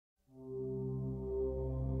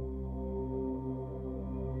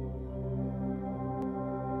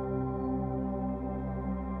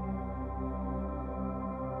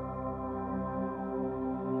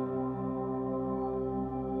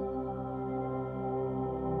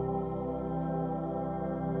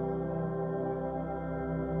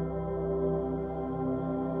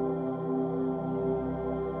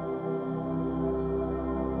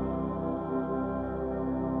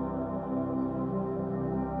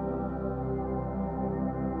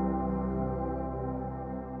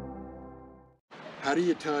how do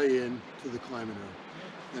you tie in to the climbing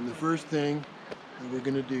rope? And the first thing that we're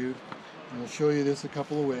going to do, and we'll show you this a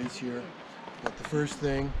couple of ways here, but the first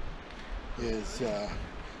thing is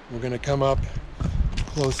we're going to come up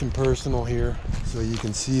close and personal here so you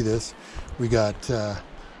can see this. We got about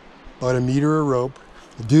 1 meter of rope.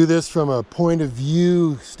 We'll do this from a point of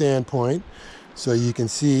view standpoint so you can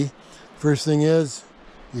see. First thing is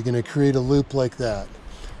you're going to create a loop like that.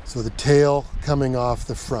 So the tail coming off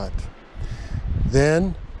the front.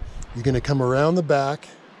 Then you're going to come around the back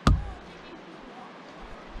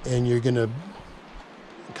and you're going to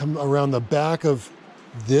come around the back of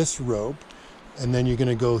this rope, and then you're going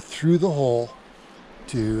to go through the hole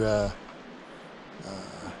to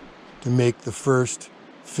make the first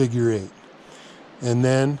figure 8. And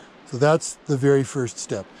then, so that's the very first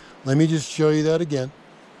step. Let me just show you that again.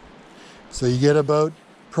 So you get about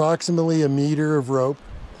approximately 1 meter of rope.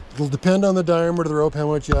 It'll depend on the diameter of the rope, how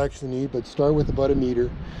much you actually need, but start with about 1 meter.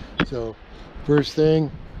 So first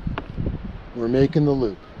thing, we're making the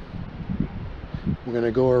loop. We're going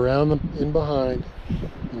to go around in behind,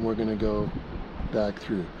 and we're going to go back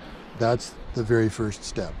through. That's the very first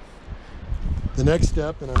step. The next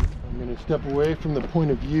step, and I'm going to step away from the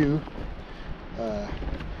point of view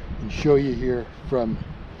and show you here from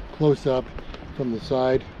close up from the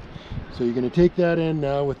side. So you're going to take that end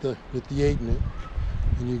now with the 8 in it,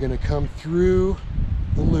 and you're going to come through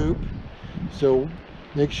the loop. So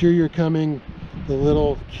make sure you're coming, the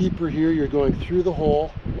little keeper here, you're going through the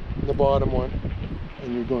hole in the bottom one,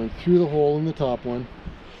 and you're going through the hole in the top one.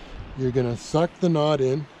 You're going to suck the knot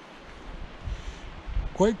in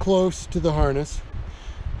quite close to the harness,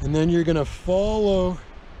 and then you're going to follow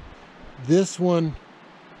this one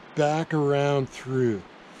back around through.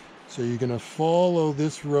 So you're going to follow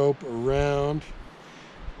this rope around.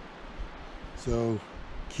 So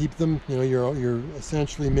keep them, you know, you're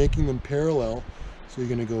essentially making them parallel. So you're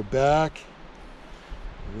going to go back,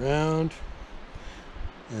 around,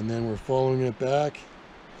 and then we're following it back,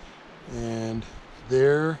 and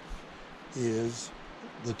there is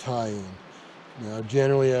the tie-in. Now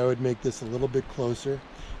generally I would make this a little bit closer.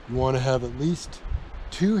 You want to have at least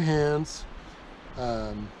 2 hands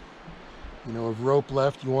you know, of rope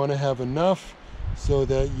left. You want to have enough so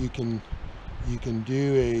that you can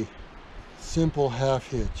do a simple half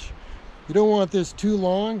hitch. You don't want this too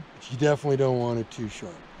long, but you definitely don't want it too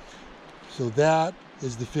short. So that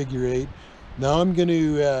is the figure 8. Now I'm going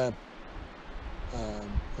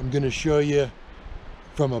to show you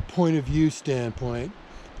from a point of view standpoint.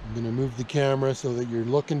 I'm going to move the camera so that you're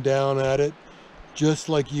looking down at it just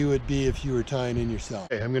like you would be if you were tying in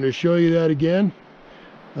yourself. Okay, I'm going to show you that again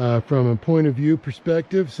from a point of view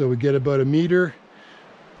perspective. So we get about 1 meter.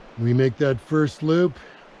 We make that first loop,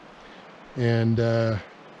 and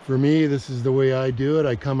for me, this is the way I do it.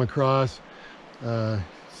 I come across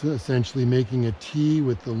essentially making a T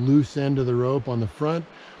with the loose end of the rope on the front.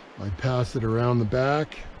 I pass it around the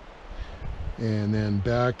back and then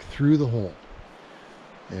back through the hole,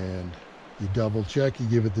 and you double check, you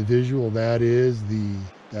give it the visual. That is the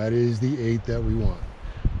 8 that we want,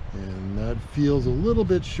 and that feels a little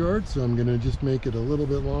bit short, so I'm going to just make it a little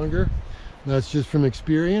bit longer. That's just from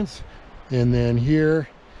experience. And then here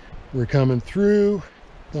we're coming through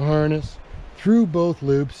the harness, through both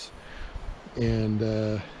loops, and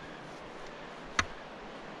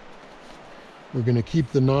we're going to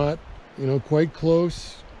keep the knot, you know, quite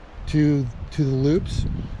close to the loops,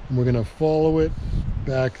 and we're going to follow it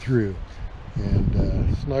back through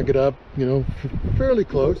and snug it up, you know, fairly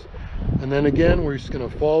close. And then again, we're just going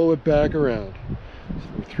to follow it back around. So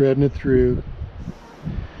we're threading it through,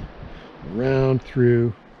 around,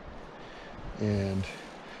 through, and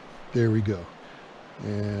there we go.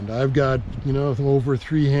 And I've got, you know, over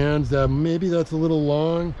 3 hands. Maybe that's a little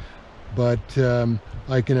long, but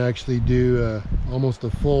I can actually do almost a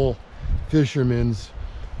full fisherman's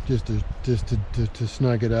just to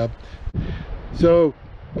snug it up. So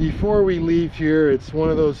before we leave here, it's one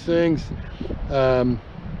of those things,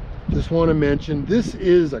 just want to mention, this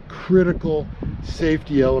is a critical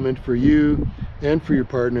safety element for you and for your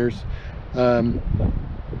partners.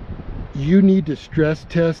 You need to stress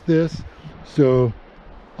test this. So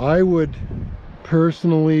I would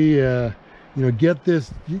personally you know, get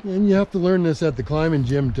this, and you have to learn this at the climbing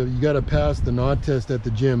gym. You got to pass the knot test at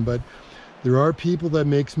the gym, but there are people that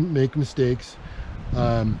make mistakes.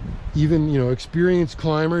 Even, you know, experienced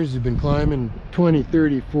climbers who've been climbing 20,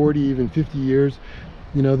 30, 40, even 50 years,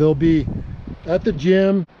 you know, they'll be at the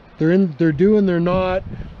gym, they're doing their knot,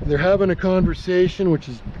 they're having a conversation, which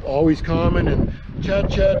is always common, and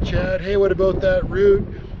chat, hey, what about that route?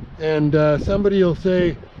 And somebody will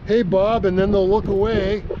say, hey Bob, and then they'll look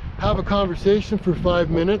away have a conversation for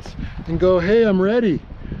 5 minutes and go, hey, I'm ready.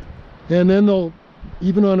 And then they'll,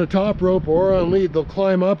 even on a top rope or on lead, they'll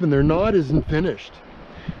climb up and their knot isn't finished.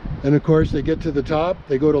 And of course they get to the top,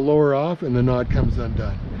 they go to lower off and the knot comes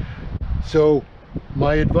undone. So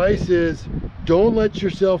my advice is, don't let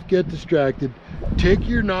yourself get distracted. Take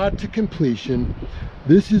your knot to completion.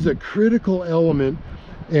 This is a critical element,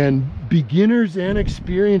 and beginners and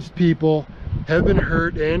experienced people have been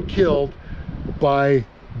hurt and killed by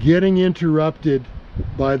getting interrupted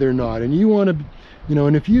by their knot. And you want to, you know,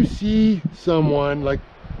 and if you see someone, like,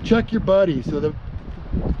 check your buddy so that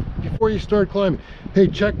before you start climbing, hey,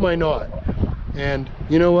 check my knot. And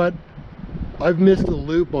you know what, I've missed a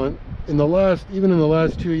loop on even in the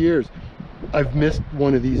last 2 years, I've missed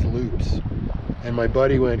one of these loops, and my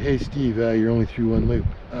buddy went, hey Steve, you're only through one loop.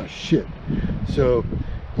 Oh shit. So,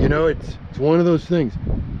 you know, it's one of those things.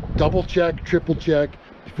 Double check, triple check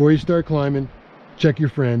before you start climbing. Check your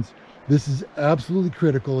friends. This is absolutely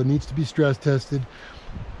critical. It needs to be stress tested.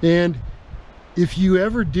 And if you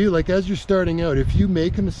ever do, like as you're starting out, if you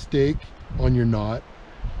make a mistake on your knot,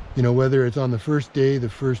 you know, whether it's on the first day, the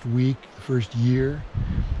first week, the first year,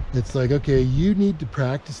 it's like, okay, you need to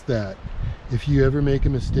practice that. If you ever make a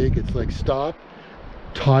mistake, it's like, stop,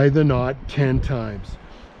 tie the knot 10 times.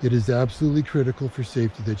 It is absolutely critical for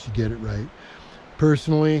safety that you get it right.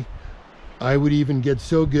 Personally, I would even get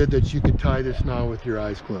so good that you could tie this knot with your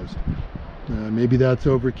eyes closed. Maybe that's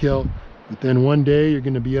overkill, but then one day you're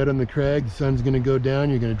going to be out on the crag, the sun's going to go down,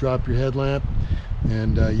 you're going to drop your headlamp,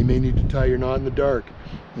 and you may need to tie your knot in the dark,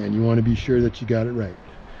 and you want to be sure that you got it right.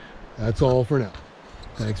 That's all for now.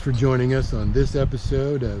 Thanks for joining us on this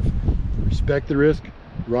episode of the Respect the Risk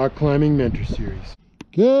Rock Climbing Mentor Series.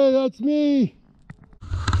 Okay, that's me.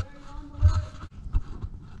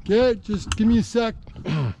 Okay, just give me a sec.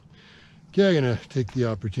 Okay, I'm gonna take the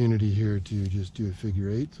opportunity here to just do a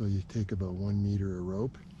figure 8. So you take about 1 meter of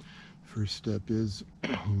rope. First step is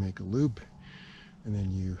you make a loop, and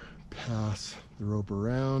then you pass the rope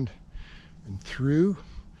around and through.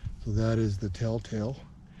 So that is the telltale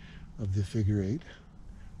of the figure 8.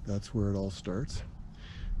 That's where it all starts.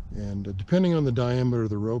 And depending on the diameter of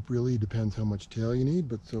the rope, really depends how much tail you need,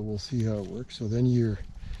 but so we'll see how it works. So then you're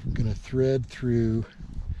gonna thread through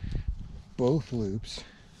both loops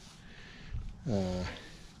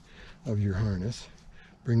of your harness,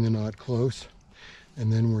 bring the knot close,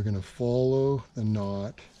 and then we're gonna follow the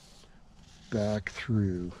knot back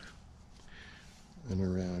through and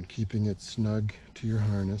around, keeping it snug to your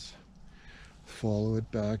harness. Follow it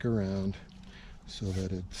back around so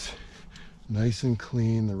that it's nice and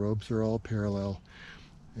clean. The ropes are all parallel,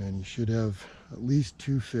 and you should have at least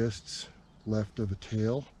 2 fists left of a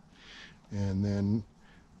tail, and then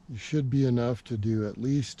you should be enough to do at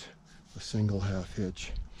least a single half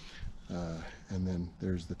hitch, and then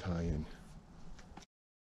there's the tie-in.